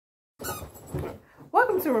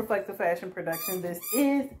Welcome to Reflective Fashion Production. This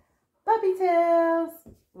is Puppy Tails.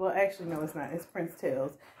 Well, actually, no, it's not. It's Prince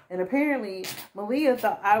Tails. And apparently, Malia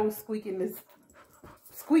thought I was squeaking this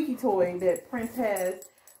squeaky toy that Prince has.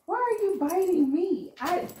 Why are you biting me?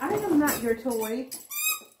 I am not your toy.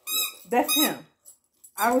 That's him.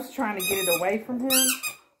 I was trying to get it away from him,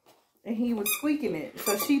 and he was squeaking it.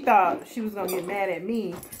 So she thought she was going to get mad at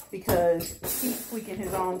me because he's squeaking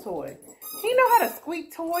his own toy. He know how to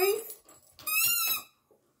squeak toys.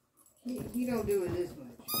 He don't do it this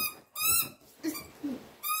much.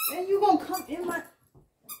 And you gonna come in my...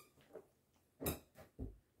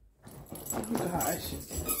 Oh gosh.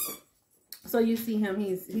 So you see him,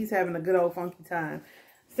 he's having a good old funky time.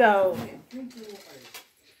 So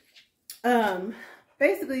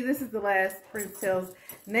basically this is the last Prince Tails.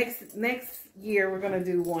 Next year we're gonna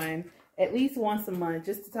do one at least once a month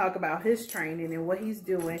just to talk about his training and what he's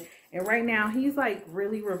doing. And right now he's like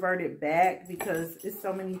really reverted back because it's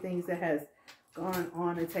so many things that has gone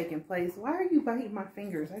on and taken place. Why are you biting my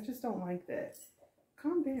fingers? I just don't like that.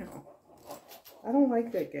 Calm down. I don't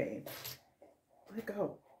like that game. Let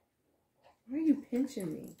go. Why are you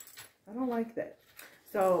pinching me? I don't like that.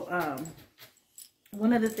 So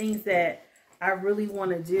one of the things that I really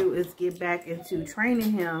want to do is get back into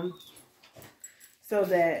training him so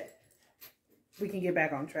that we can get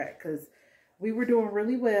back on track, because we were doing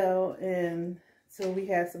really well until we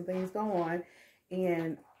had some things go on.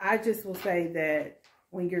 And I just will say that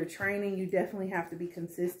when you're training, you definitely have to be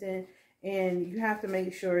consistent, and you have to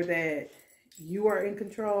make sure that you are in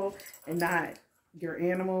control and not your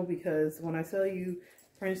animal, because when I tell you,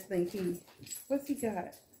 Prince thinks what's he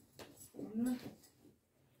got?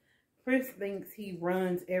 Prince thinks he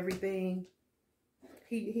runs everything.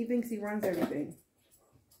 He thinks he runs everything.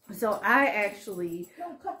 So I actually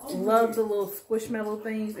love the little squishmallow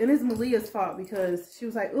things. And it's Malia's fault because she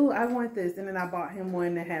was like, "Ooh, I want this." And then I bought him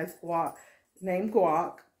one that has Guac, named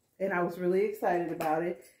Guac. And I was really excited about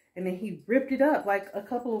it. And then he ripped it up like a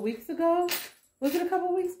couple of weeks ago. Was it a couple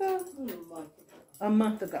of weeks ago? A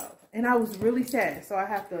month ago. And I was really sad. So I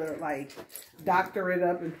have to like doctor it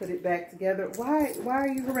up and put it back together. Why are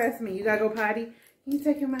you harassing me? You gotta go potty? Can you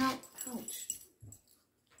take him out? Ouch.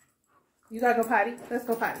 You gotta go potty? Let's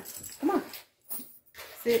go potty. Come on.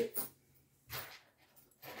 Sit.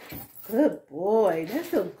 Good boy.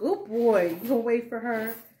 That's a good boy. You gonna wait for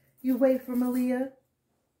her? You wait for Malia?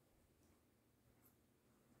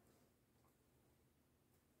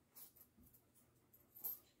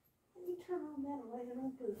 Let me turn on that light. I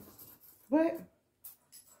don't do. What?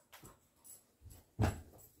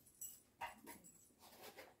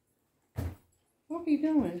 What are you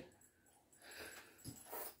doing?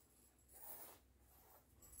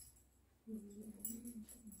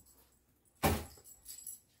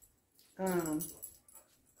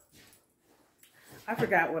 I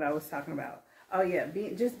forgot what I was talking about. Oh yeah,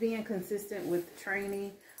 just being consistent with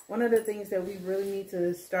training. One of the things that we really need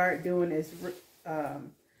to start doing is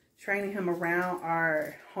training him around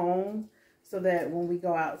our home so that when we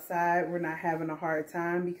go outside, we're not having a hard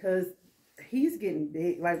time, because he's getting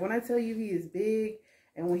big. Like when I tell you he is big,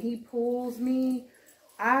 and when he pulls me,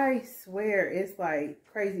 I swear it's like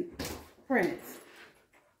crazy. Prince.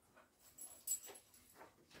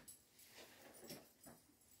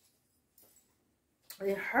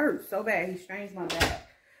 It hurts so bad. He strains my back.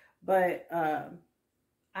 But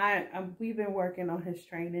we've been working on his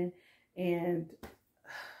training, and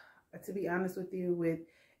to be honest with you, with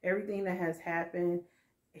everything that has happened,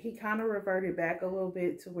 he kind of reverted back a little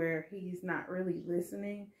bit to where he's not really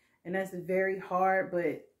listening, and that's very hard.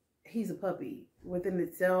 But he's a puppy within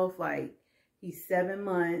itself. Like, he's 7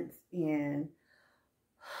 months, and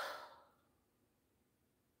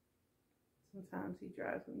sometimes he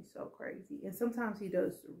drives me so crazy, and sometimes he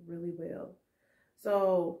does really well.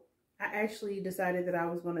 So I actually decided that I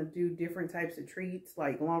was going to do different types of treats,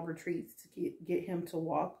 like longer treats, to get him to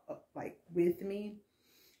walk like with me.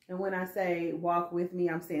 And when I say walk with me,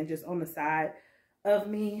 I'm saying just on the side of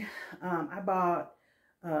me. I bought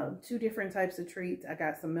 2 different types of treats. I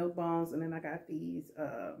got some milk bones, and then I got these,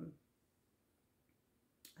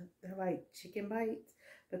 they're like chicken bites,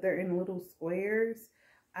 but they're in little squares.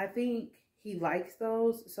 I think he likes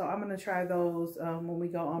those, so I'm going to try those when we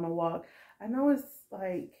go on a walk. I know it's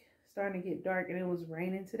like starting to get dark, and it was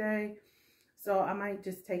raining today, so I might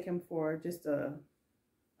just take him for just a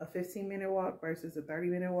 15-minute walk versus a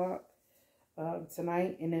 30-minute walk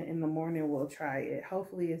tonight, and then in the morning we'll try it.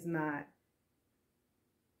 Hopefully it's not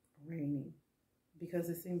raining, because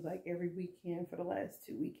it seems like every weekend for the last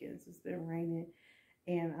 2 weekends it's been raining,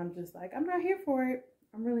 and I'm just like, I'm not here for it.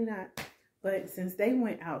 I'm really not. But since they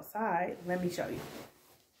went outside, let me show you.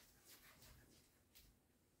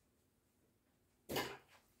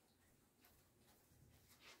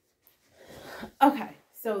 Okay,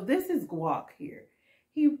 so this is Guac here.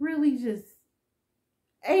 He really just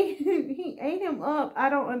he ate him up. I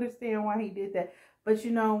don't understand why he did that. But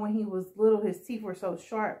you know, when he was little, his teeth were so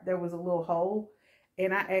sharp, there was a little hole.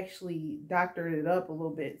 And I actually doctored it up a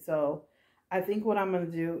little bit. So I think what I'm going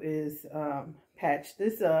to do is patch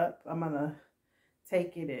this up. I'm going to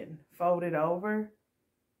take it and fold it over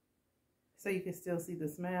so you can still see the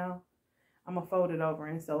smile. I'm going to fold it over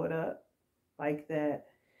and sew it up like that.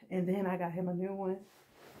 And then I got him a new one.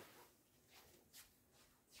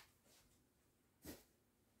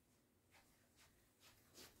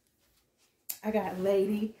 I got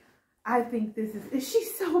Lady. I think this is,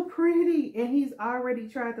 she's so pretty. And he's already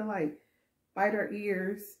tried to like bite her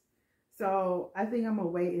ears. So I think I'm going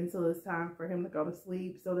to wait until it's time for him to go to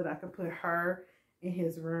sleep so that I can put her in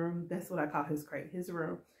his room. That's what I call his crate, his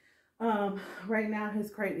room. Right now his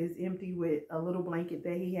crate is empty with a little blanket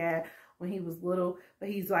that he had when he was little, but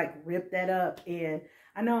he's like ripped that up. And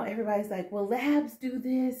I know everybody's like, well, labs do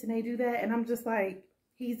this and they do that. And I'm just like,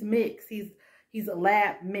 he's mixed. He's a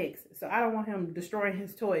lab mix. So I don't want him destroying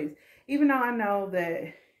his toys, even though I know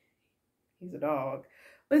that he's a dog.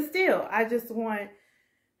 But still, I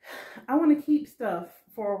want to keep stuff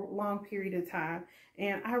for a long period of time.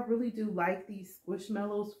 And I really do like these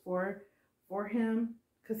Squishmallows for him,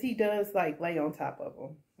 because he does like lay on top of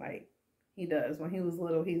them. Like he does. When he was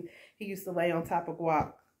little, he used to lay on top of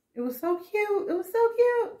Guac. It was so cute. It was so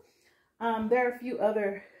cute. There are a few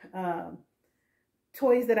other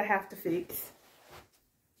toys that I have to fix.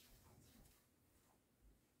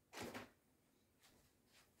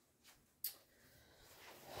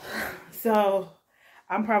 So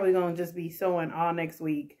I'm probably going to just be sewing all next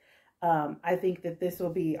week. I think that this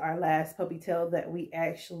will be our last puppy tale that we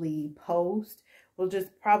actually post. We'll just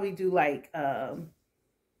probably do like some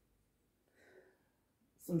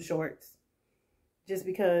shorts. Just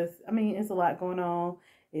because, I mean, it's a lot going on.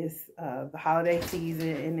 It's the holiday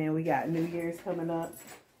season, and then we got New Year's coming up.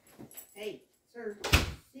 Hey, sir,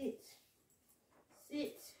 sit.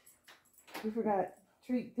 Sit. We forgot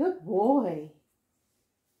treat. Good boy.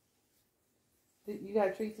 You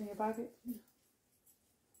got treats in your pocket? Yeah.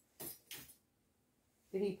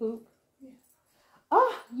 Did he poop? Yeah.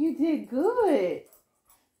 Oh, you did good.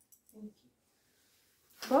 Thank you.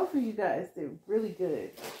 Both of you guys did really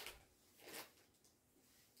good.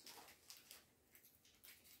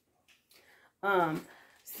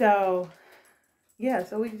 So yeah,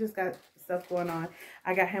 so we just got stuff going on.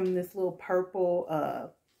 I got him this little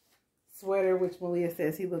purple sweater, which Malia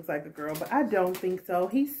says he looks like a girl, but I don't think so.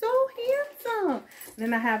 He's so handsome. And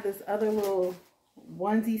then I have this other little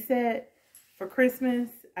onesie set for Christmas.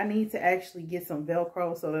 I need to actually get some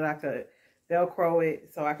Velcro so that I could Velcro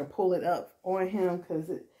it so I could pull it up on him,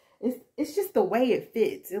 because it's just the way it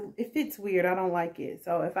fits. It fits weird. I don't like it.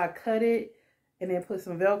 So if I cut it and then put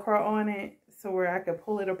some Velcro on it so where I could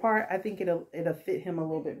pull it apart, I think it'll fit him a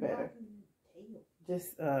little bit better.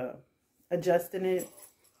 Just adjusting it.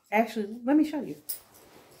 Actually, let me show you.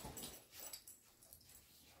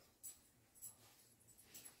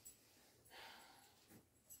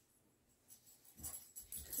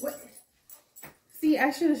 What? See,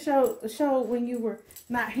 I should have showed when you were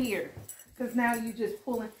not here, because now you just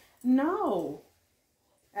pulling. No,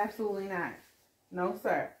 absolutely not. No,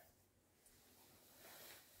 sir.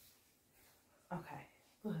 Okay,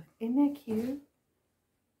 look, isn't that cute?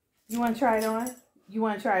 You want to try it on? You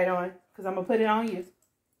want to try it on? Because I'm going to put it on you.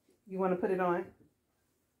 You want to put it on?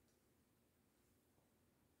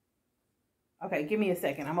 Okay, give me a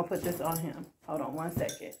second. I'm going to put this on him. Hold on 1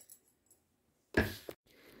 second.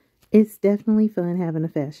 It's definitely fun having a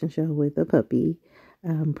fashion show with a puppy.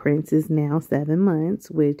 Prince is now 7 months,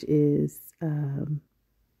 which is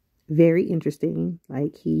very interesting.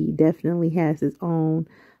 Like, he definitely has his own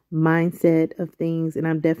mindset of things, and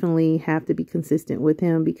I definitely have to be consistent with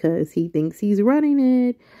him because he thinks he's running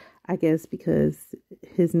it. I guess because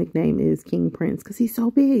his nickname is King Prince, because he's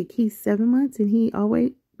so big. He's 7 months and he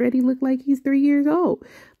already looked like he's 3 years old,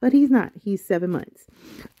 but he's not. He's 7 months.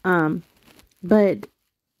 But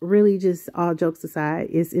really, just all jokes aside,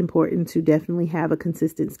 it's important to definitely have a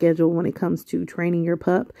consistent schedule when it comes to training your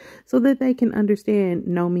pup so that they can understand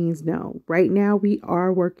no means no. Right now, we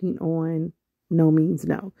are working on no means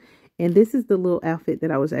no. And this is the little outfit that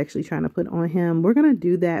I was actually trying to put on him. We're going to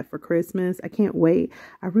do that for Christmas. I can't wait.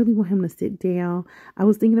 I really want him to sit down. I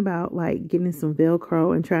was thinking about like getting some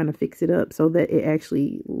Velcro and trying to fix it up so that it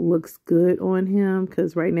actually looks good on him.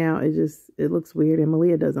 Because right now it looks weird and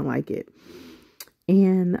Malia doesn't like it.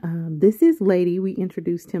 And this is Lady. We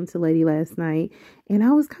introduced him to Lady last night. And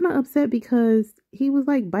I was kind of upset because he was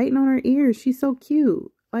like biting on her ears. She's so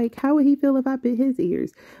cute. Like, how would he feel if I bit his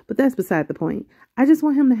ears? But that's beside the point. I just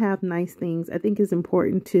want him to have nice things. I think it's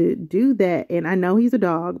important to do that. And I know he's a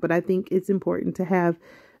dog, but I think it's important to have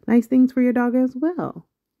nice things for your dog as well.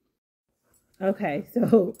 Okay,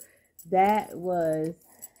 so that was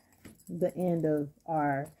the end of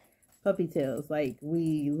our puppy tales. Like,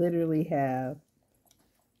 we literally have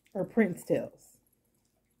our Prince tales.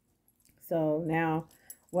 So now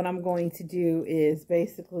what I'm going to do is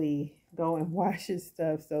basically go and wash his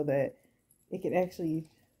stuff so that it can actually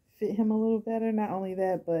fit him a little better. Not only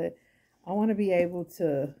that, but I want to be able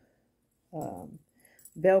to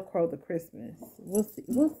Velcro the Christmas.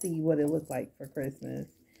 We'll see what it looks like for Christmas.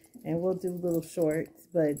 And we'll do little shorts.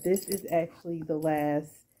 But this is actually the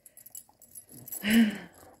last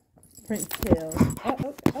Prince tale.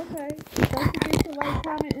 Oh, okay. Don't forget to like,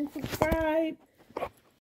 comment, and subscribe.